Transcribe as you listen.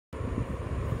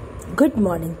Good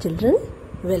morning, children.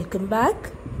 Welcome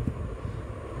back.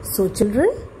 So, children,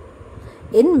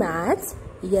 in maths,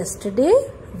 yesterday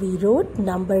we wrote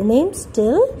number names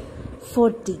till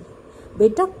 40.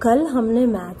 बेटा कल हमने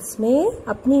maths में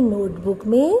अपनी notebook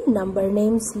में नंबर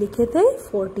नेम्स लिखे थे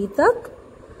 40 तक.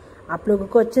 आप लोगों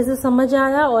को अच्छे से समझ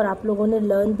आया और आप लोगों ने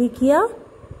लर्न भी किया.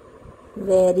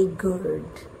 Very good.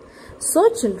 So,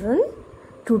 children,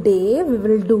 today we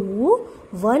will do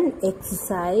one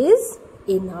exercise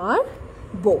in our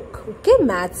book, okay,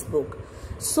 maths book.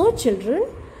 So children,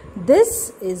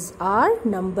 this is our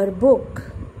number book.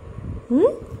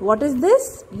 What is this?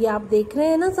 ये आप देख रहे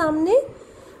हैं ना सामने.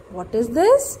 What is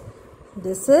this?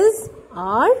 This is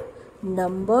our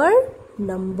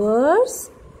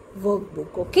numbers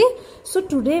workbook, okay. So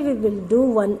today we will do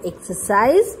one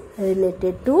exercise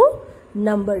related to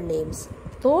number names.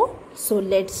 So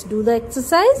let's do the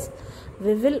exercise.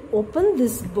 We will open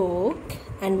this book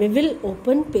and we will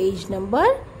open page number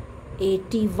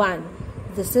 81.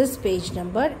 This is page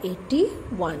number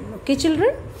 81. Okay,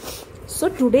 children? So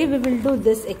today we will do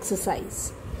this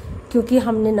exercise. क्योंकि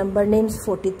हमने number names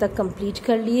 40 तक complete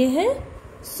कर लिए हैं.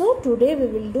 So today we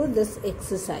will do this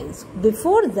exercise.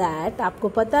 Before that, आपको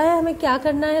पता है हमें क्या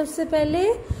करना है. उससे पहले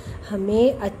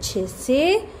हमें अच्छे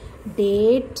से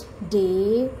date,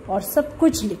 day और सब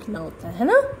कुछ लिखना होता है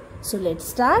ना. So let's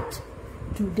start.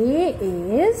 Today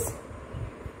is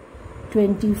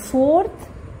 24th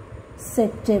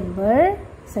September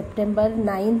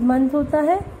 9th month होता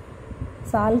है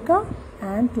साल का,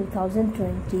 and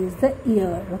 2020 is the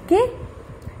year, okay,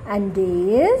 and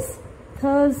day is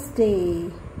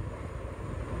Thursday,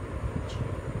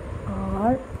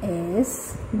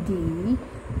 RSDAY,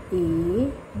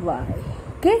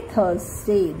 okay,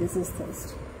 Thursday. This is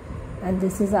Thursday and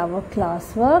this is our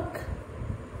classwork.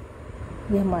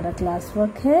 ये हमारा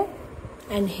classwork है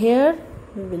and here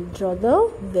we will draw the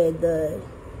weather,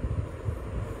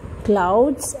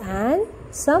 clouds and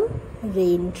some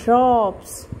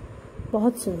raindrops.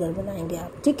 बहुत सुंदर बनाएंगे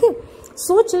आप, ठीक है.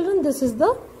 So children, this is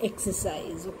the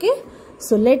exercise, okay.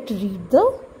 So let's read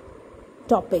the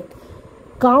topic.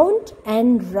 Count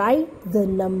and write the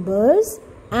numbers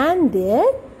and their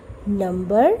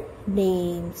number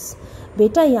names.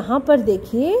 बेटा यहाँ पर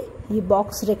देखिए, ये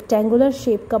बॉक्स रेक्टेंगुलर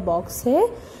शेप का बॉक्स है.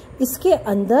 इसके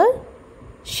अंदर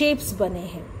शेप्स बने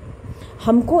हैं.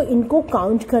 हमको इनको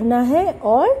काउंट करना है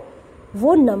और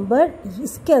वो नंबर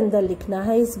इसके अंदर लिखना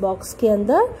है, इस बॉक्स के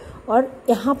अंदर, और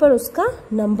यहाँ पर उसका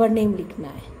नंबर नेम लिखना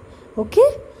है. Okay,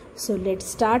 so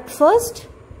let's start. First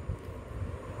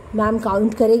ma'am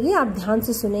count करेगी, आप ध्यान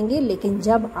से सुनेंगे, लेकिन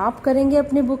जब आप करेंगे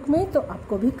अपने बुक में तो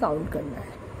आपको भी काउंट करना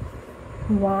है.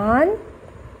 1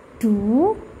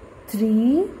 2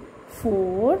 3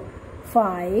 4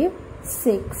 5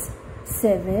 6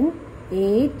 7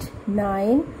 8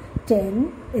 9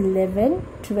 10 11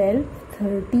 12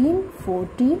 13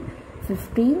 14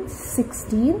 15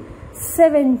 16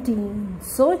 17.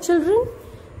 So children,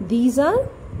 these are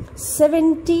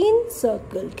 17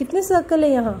 circle. कितने circle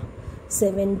है यहाँ?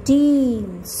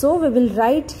 17. So we will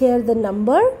write here the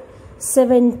number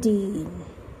 17.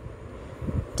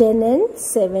 10 and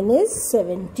 7 is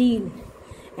 17.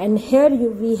 And here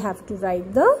we have to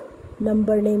write the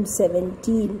number name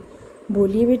 17.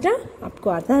 बोलिए बेटा, आपको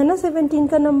आता है ना 17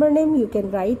 का number name? You can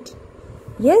write.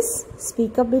 Yes,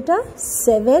 speak up बेटा.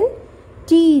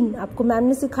 17. आपको मैम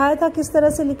ने सिखाया था किस तरह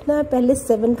से लिखना है. पहले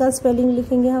 7 का स्पेलिंग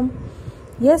लिखेंगे हम.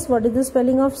 Yes, what is the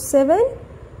spelling of 7?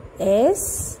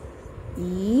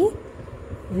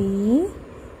 SEVEN.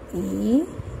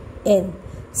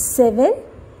 7.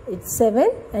 It's 7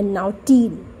 and now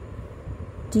teen.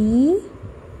 TEEN,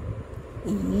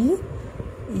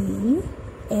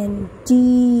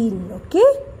 teen.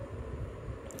 Okay,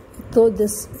 so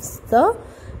this is the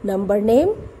number name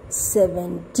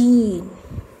 17.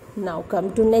 Now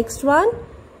come to next one.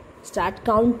 Start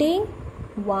counting.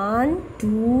 1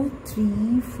 2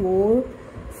 3 4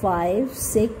 5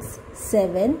 6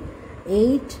 7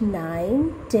 8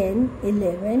 9 10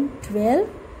 11 12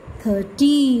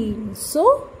 13. So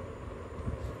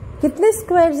कितने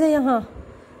स्क्वायर्स है यहाँ?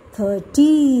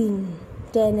 13.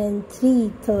 10 and 3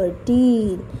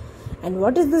 13. And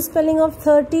what is the spelling of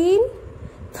 13?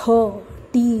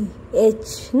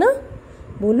 TH ना,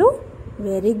 बोलो.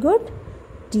 Very good.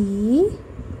 THIRTEEL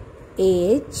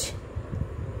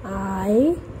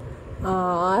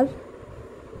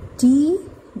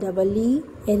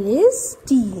is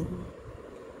teen.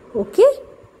 Okay,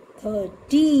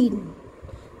 13.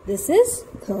 This is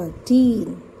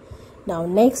 13. Now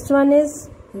next one is,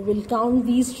 we will count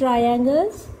these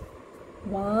triangles.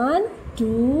 1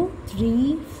 2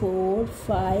 3 4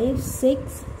 5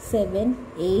 6 7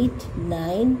 8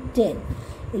 9 10.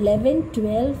 11,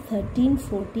 12, 13,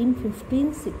 14,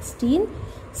 15, 16,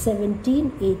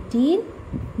 17, 18,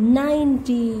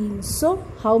 19. So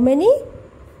how many?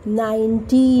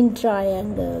 19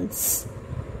 triangles.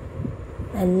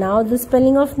 And now the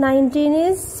spelling of 19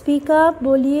 is, speak up,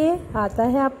 बोलिए, आता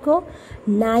है आपको?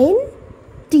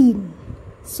 19.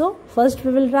 So first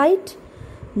we will write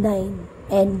 9,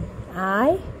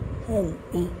 N-I-N-E,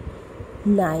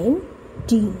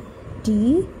 19,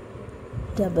 T-E-E-N,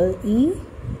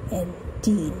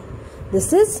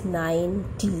 this is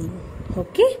 19.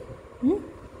 Okay.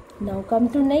 Now come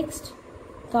to next.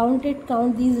 Count it.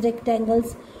 Count these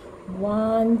rectangles.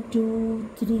 1, 2,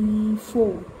 3,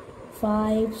 4,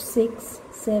 5, 6,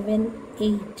 7,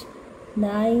 8,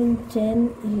 9,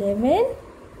 10, 11,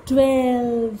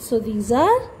 12. So these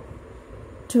are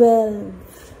 12.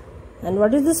 And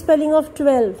what is the spelling of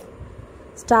 12?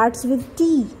 Starts with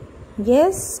T.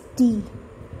 Yes, T.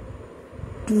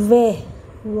 12.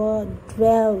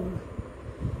 12.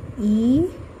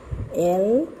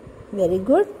 E-L. Very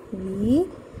good. V-E.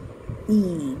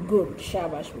 Good.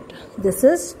 Shabash beta. This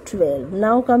is 12.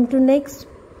 Now come to next.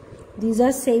 These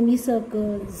are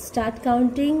semicircles. Start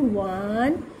counting.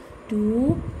 1,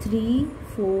 2, 3,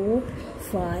 4,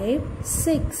 5,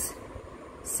 6,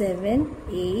 7,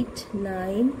 8,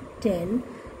 9, 10,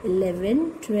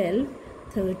 11, 12,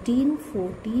 13,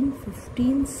 14,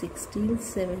 15, 16,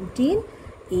 17,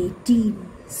 18.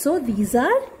 So these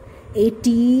are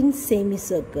 18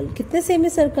 semicircle. कितने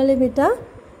semicircle है बेटा?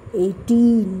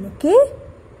 18. Okay.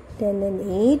 10 and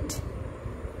 8,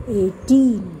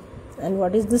 18. And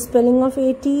what is the spelling of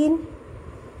 18?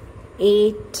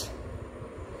 8.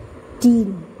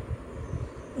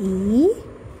 E-I-G.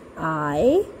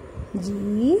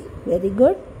 Very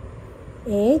good.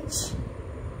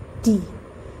 H-T.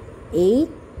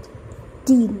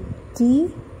 18.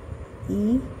 T-E-N.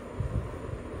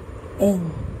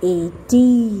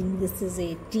 18. This is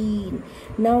 18.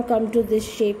 Now come to this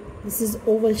shape. This is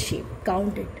oval shape.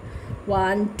 Count it.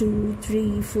 1, 2,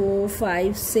 3, 4,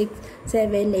 5, 6,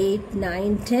 7, 8,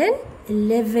 9, 10,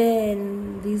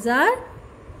 11. These are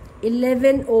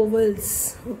 11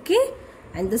 ovals. Okay.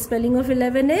 And the spelling of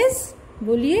 11 is,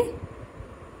 बोलिए,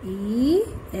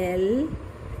 E-L-E-V.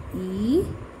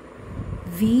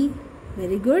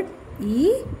 Very good.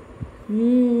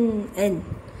 E-N.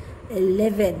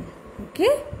 11.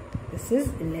 Okay. This is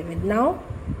 11. Now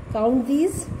count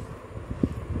these.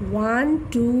 1,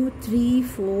 2, 3,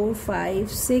 4,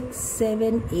 5, 6,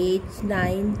 7, 8,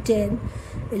 9, 10,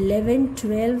 11,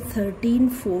 12, 13,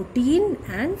 14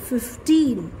 and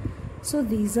 15. So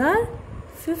these are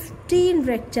 15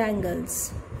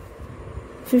 rectangles.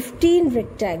 15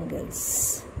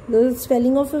 rectangles. The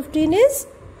spelling of 15 is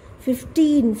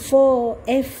 15 for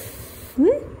F.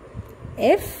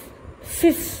 F.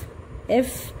 Fifth.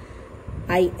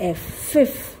 F-I-F.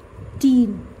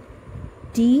 15.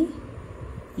 T-E-E-N.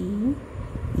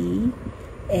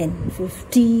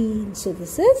 15. So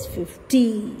this is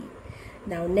 15.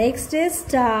 Now next is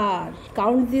star.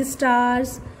 Count the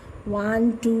stars.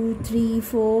 1, 2, 3,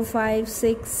 4, 5,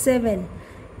 6, 7,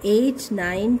 8,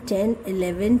 9, 10,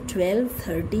 11, 12,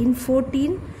 13,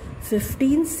 14,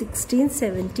 15, 16,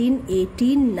 17,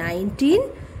 18, 19,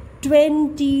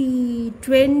 20.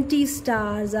 20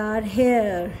 stars are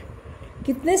here.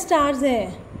 कितने stars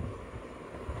हैं?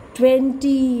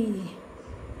 20.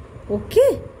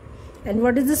 Okay. And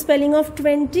what is the spelling of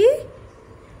 20?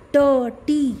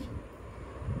 T.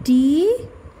 T-W-E-N-T-Y.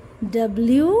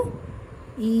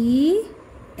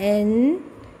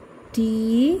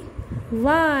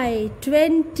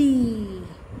 20.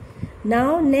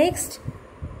 Now next.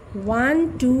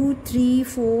 1, 2, 3,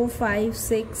 4, 5,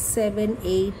 6, 7,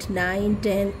 8, 9,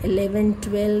 10, 11,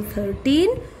 12,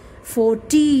 13,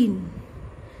 14.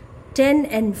 10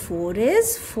 and 4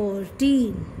 is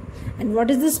 14. And what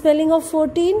is the spelling of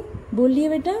 14? बोलिए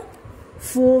बेटा.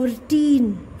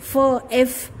 14. For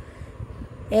F.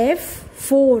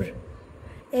 4.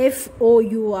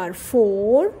 F-O-U-R.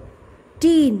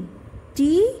 14.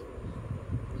 T-E-E-N.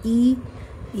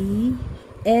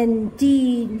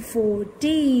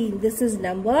 14. This is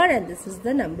number and this is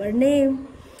the number name.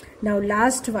 Now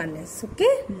last one is,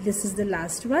 okay, this is the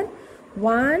last one.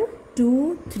 1,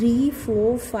 2, 3,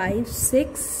 4, 5,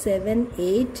 6, 7,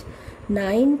 8,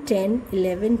 9, 10,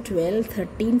 11, 12,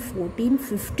 13, 14,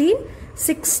 15,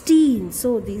 16.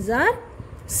 So these are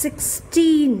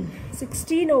 16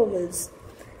 ovals.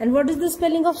 And what is the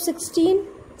spelling of 16?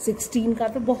 16 का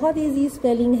तो बहुत easy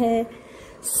spelling है.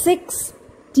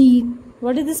 16.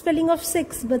 What is the spelling of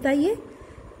 6? बताइए.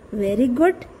 Very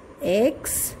good.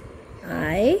 X-I-X.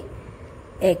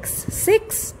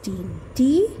 16.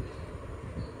 T-E-E-N.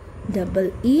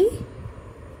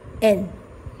 N.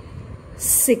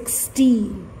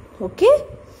 16. Okay.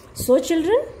 So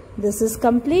children, this is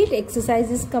complete.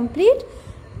 Exercise is complete.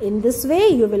 In this way,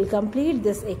 you will complete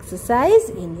this exercise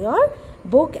in your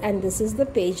book, and this is the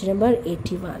page number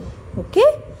 81.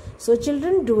 Okay. So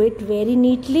children, do it very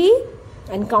neatly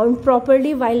and count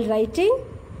properly while writing.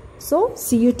 So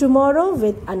see you tomorrow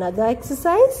with another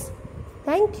exercise.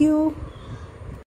 Thank you.